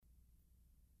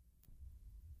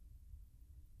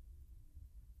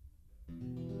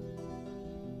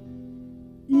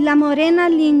La Morena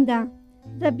Linda,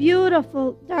 the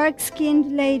beautiful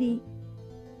dark-skinned lady.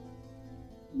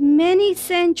 Many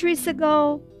centuries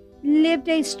ago lived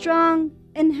a strong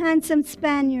and handsome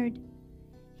Spaniard.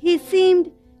 He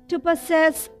seemed to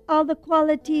possess all the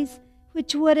qualities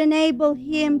which would enable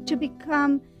him to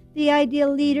become the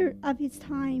ideal leader of his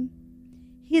time.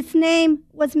 His name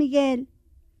was Miguel.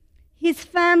 His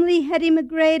family had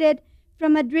immigrated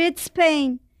from Madrid,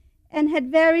 Spain, and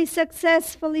had very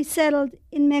successfully settled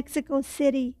in Mexico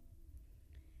City.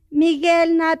 Miguel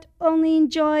not only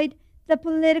enjoyed the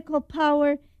political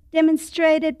power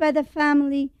demonstrated by the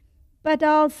family, but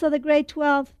also the great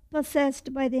wealth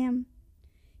possessed by them.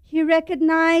 He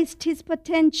recognized his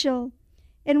potential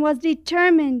and was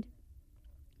determined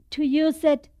to use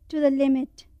it to the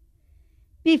limit.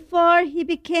 Before he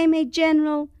became a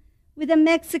general with the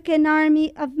Mexican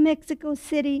Army of Mexico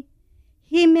City,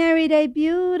 he married a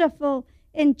beautiful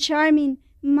and charming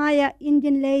Maya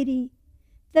Indian lady.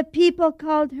 The people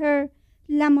called her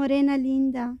La Morena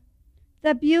Linda,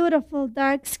 the beautiful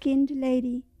dark-skinned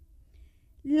lady.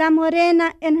 La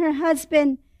Morena and her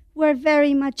husband were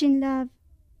very much in love.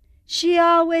 She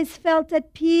always felt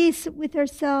at peace with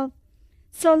herself,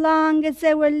 so long as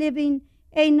they were living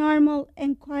a normal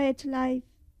and quiet life.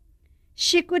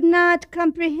 She could not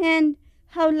comprehend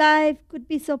how life could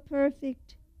be so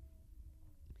perfect.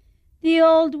 The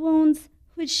old wounds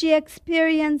which she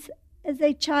experienced as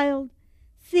a child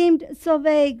seemed so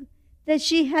vague that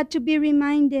she had to be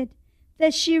reminded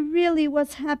that she really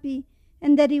was happy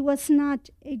and that it was not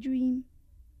a dream.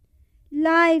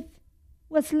 Life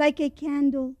was like a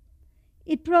candle.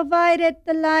 It provided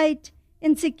the light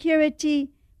and security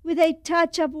with a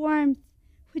touch of warmth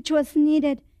which was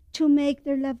needed to make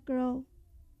their love grow.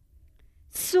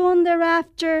 Soon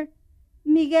thereafter,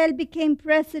 Miguel became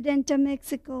president of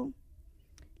Mexico.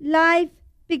 Life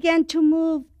began to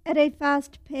move at a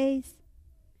fast pace.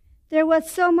 There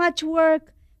was so much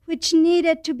work which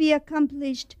needed to be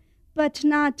accomplished, but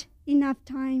not enough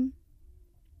time.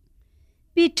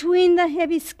 Between the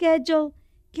heavy schedule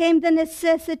came the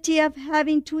necessity of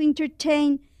having to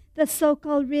entertain the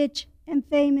so-called rich and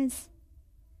famous.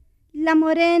 La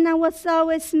Morena was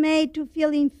always made to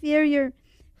feel inferior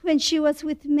when she was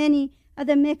with many of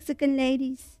the Mexican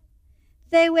ladies.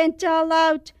 They went all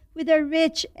out with their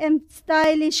rich and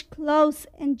stylish clothes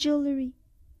and jewelry.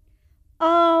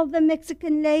 All the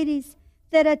Mexican ladies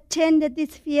that attended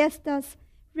these fiestas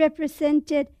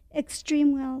represented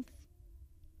extreme wealth.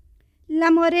 La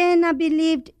Morena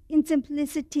believed in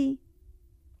simplicity.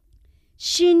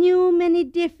 She knew many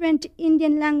different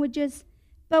Indian languages,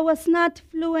 but was not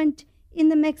fluent in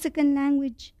the Mexican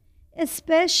language,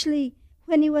 especially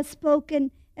when it was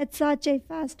spoken at such a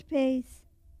fast pace.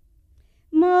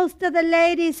 Most of the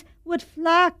ladies would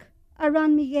flock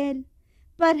around Miguel,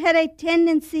 but had a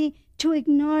tendency to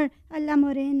ignore a La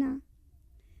Morena.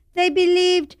 They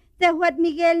believed that what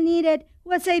Miguel needed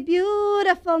was a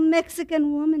beautiful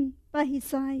Mexican woman by his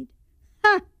side.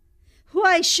 Ha!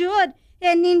 Why should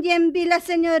an Indian be la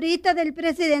señorita del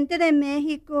presidente de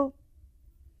Mexico?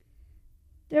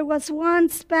 There was one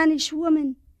Spanish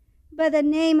woman by the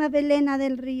name of Elena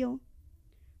del Rio.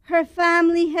 Her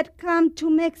family had come to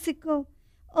Mexico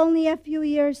only a few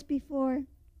years before.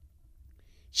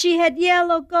 She had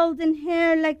yellow golden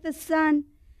hair like the sun,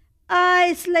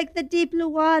 eyes like the deep blue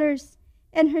waters,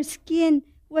 and her skin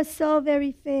was so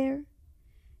very fair.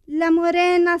 La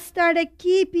Morena started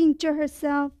keeping to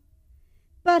herself,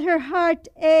 but her heart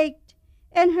ached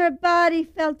and her body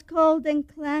felt cold and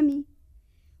clammy.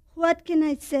 What can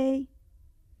I say?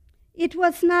 It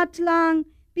was not long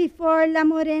before La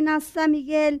Morena saw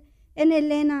Miguel and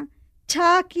Elena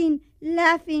talking,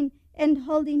 laughing, and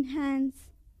holding hands.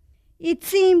 It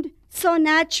seemed so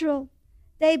natural.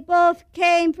 They both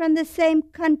came from the same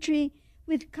country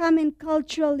with common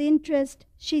cultural interest,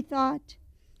 she thought.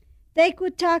 They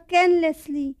could talk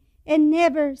endlessly and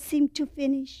never seem to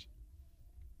finish.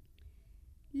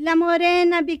 La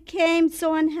Morena became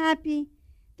so unhappy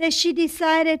that she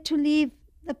decided to leave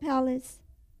the palace.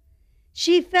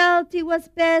 She felt it was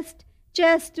best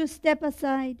just to step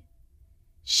aside.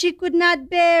 She could not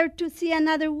bear to see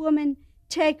another woman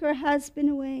take her husband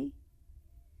away.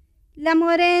 La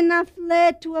Morena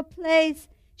fled to a place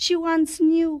she once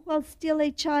knew while still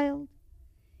a child.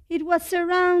 It was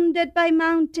surrounded by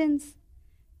mountains,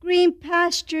 green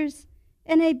pastures,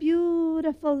 and a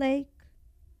beautiful lake.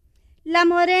 La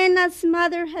Morena's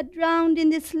mother had drowned in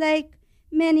this lake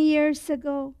many years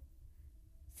ago.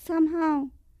 Somehow,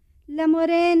 La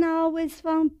Morena always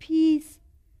found peace,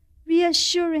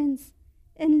 reassurance,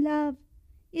 and love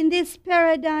in this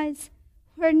paradise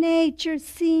where nature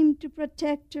seemed to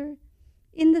protect her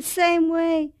in the same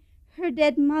way her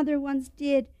dead mother once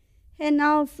did, and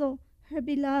also her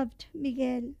beloved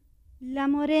Miguel. La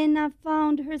Morena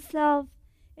found herself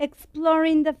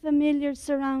exploring the familiar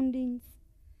surroundings.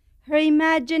 Her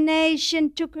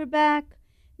imagination took her back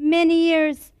many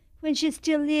years when she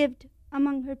still lived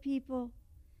among her people.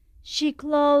 She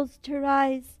closed her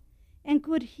eyes and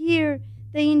could hear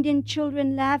the Indian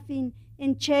children laughing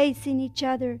and chasing each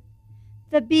other,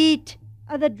 the beat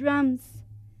of the drums,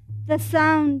 the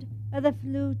sound of the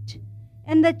flute,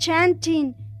 and the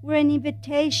chanting were an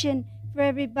invitation for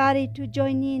everybody to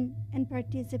join in and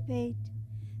participate.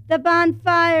 The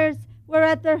bonfires were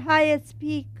at their highest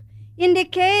peak,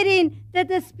 indicating that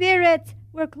the spirits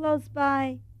were close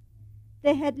by.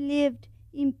 They had lived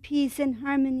in peace and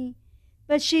harmony,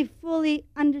 but she fully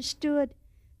understood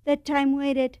that time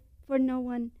waited for no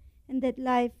one and that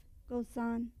life goes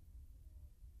on.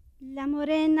 La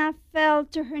Morena fell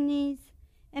to her knees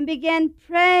and began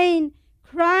praying,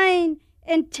 crying,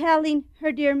 and telling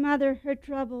her dear mother her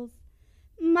troubles.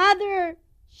 "Mother,"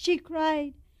 she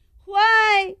cried,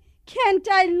 "why can't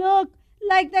I look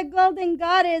like the golden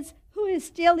goddess who is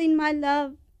stealing my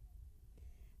love?"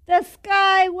 The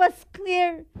sky was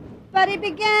clear, but it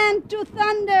began to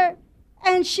thunder,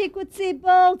 and she could see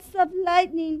bolts of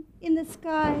lightning in the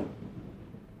sky.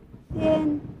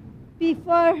 Then,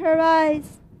 before her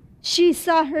eyes, she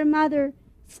saw her mother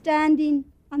standing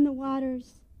on the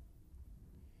waters.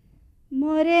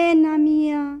 "Morena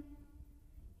mia,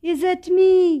 is it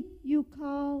me you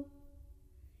call?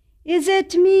 Is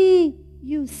it me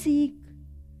you seek?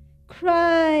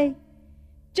 Cry,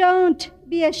 don't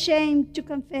be ashamed to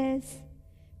confess.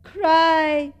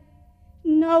 Cry,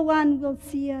 no one will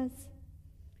see us.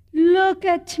 Look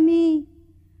at me.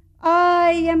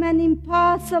 I am an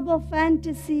impossible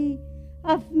fantasy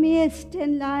of mist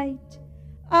and light.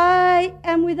 I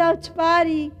am without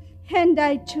body, and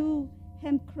I too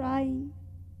am crying."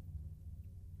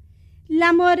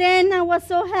 La Morena was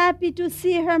so happy to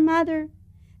see her mother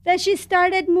that she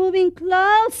started moving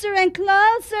closer and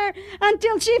closer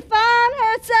until she found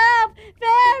herself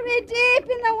very deep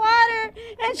in the water,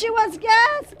 and she was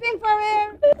gasping for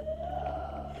air.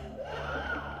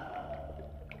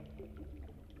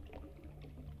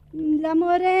 La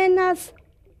Morena's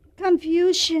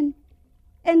confusion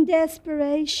and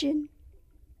desperation.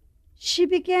 She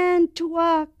began to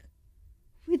walk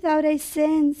without a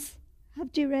sense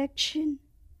of direction.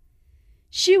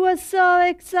 She was so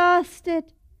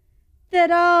exhausted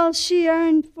that all she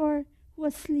yearned for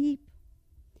was sleep.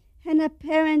 And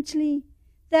apparently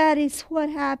that is what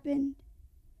happened.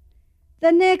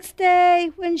 The next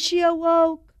day when she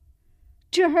awoke,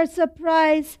 to her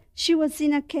surprise, she was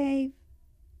in a cave.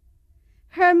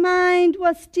 Her mind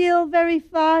was still very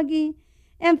foggy,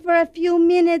 and for a few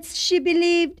minutes she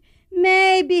believed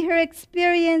maybe her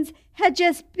experience had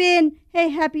just been a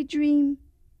happy dream.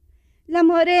 La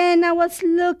Morena was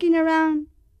looking around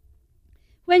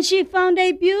when she found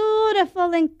a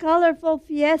beautiful and colorful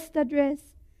fiesta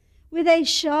dress with a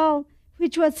shawl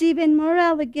which was even more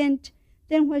elegant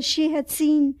than what she had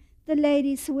seen the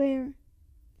ladies wear.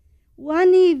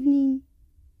 One evening,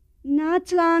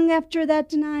 not long after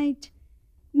that night,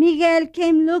 Miguel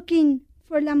came looking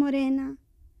for La Morena.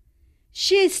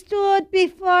 She stood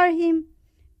before him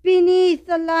beneath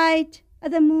the light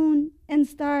of the moon and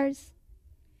stars.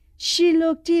 She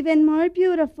looked even more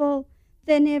beautiful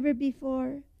than ever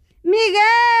before.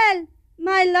 "Miguel,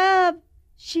 my love,"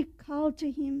 she called to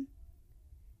him.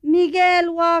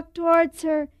 Miguel walked towards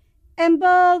her, and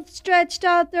both stretched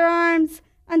out their arms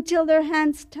until their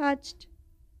hands touched.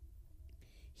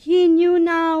 He knew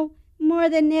now more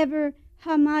than ever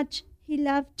how much he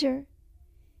loved her.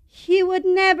 He would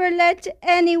never let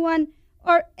anyone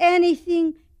or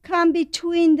anything come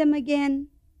between them again.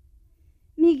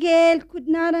 Miguel could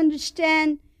not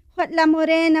understand what La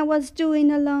Morena was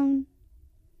doing alone.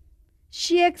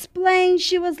 She explained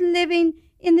she was living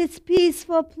in this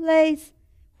peaceful place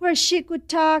where she could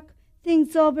talk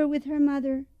things over with her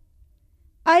mother.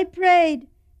 "I prayed,"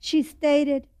 she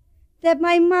stated, "that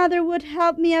my mother would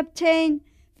help me obtain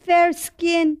fair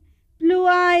skin, blue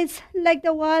eyes like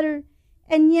the water,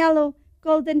 and yellow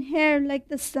golden hair like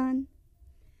the sun.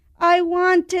 I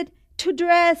wanted to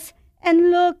dress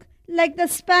and look like the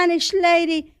Spanish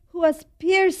lady who was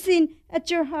piercing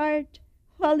at your heart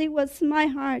while it was my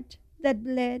heart that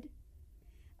bled.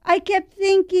 I kept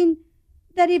thinking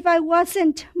that if I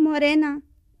wasn't morena,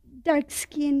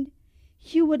 dark-skinned,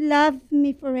 you would love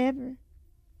me forever."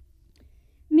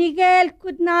 Miguel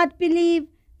could not believe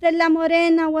that La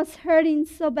Morena was hurting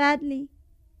so badly.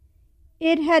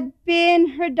 It had been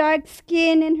her dark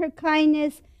skin and her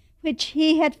kindness which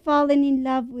he had fallen in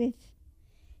love with.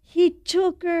 He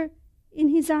took her in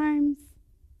his arms,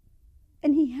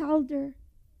 and he held her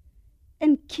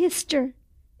and kissed her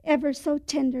ever so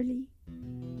tenderly.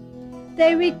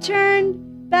 They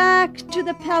returned back to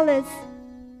the palace.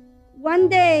 One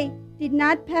day did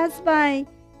not pass by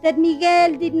that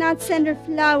Miguel did not send her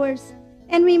flowers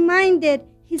and reminded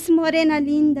his Morena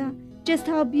Linda just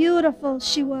how beautiful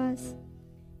she was.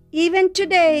 Even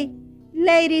today,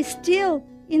 ladies still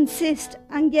insist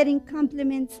on getting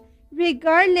compliments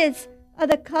regardless of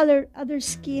the color of their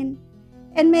skin.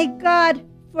 And may God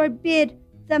forbid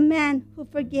the man who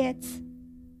forgets.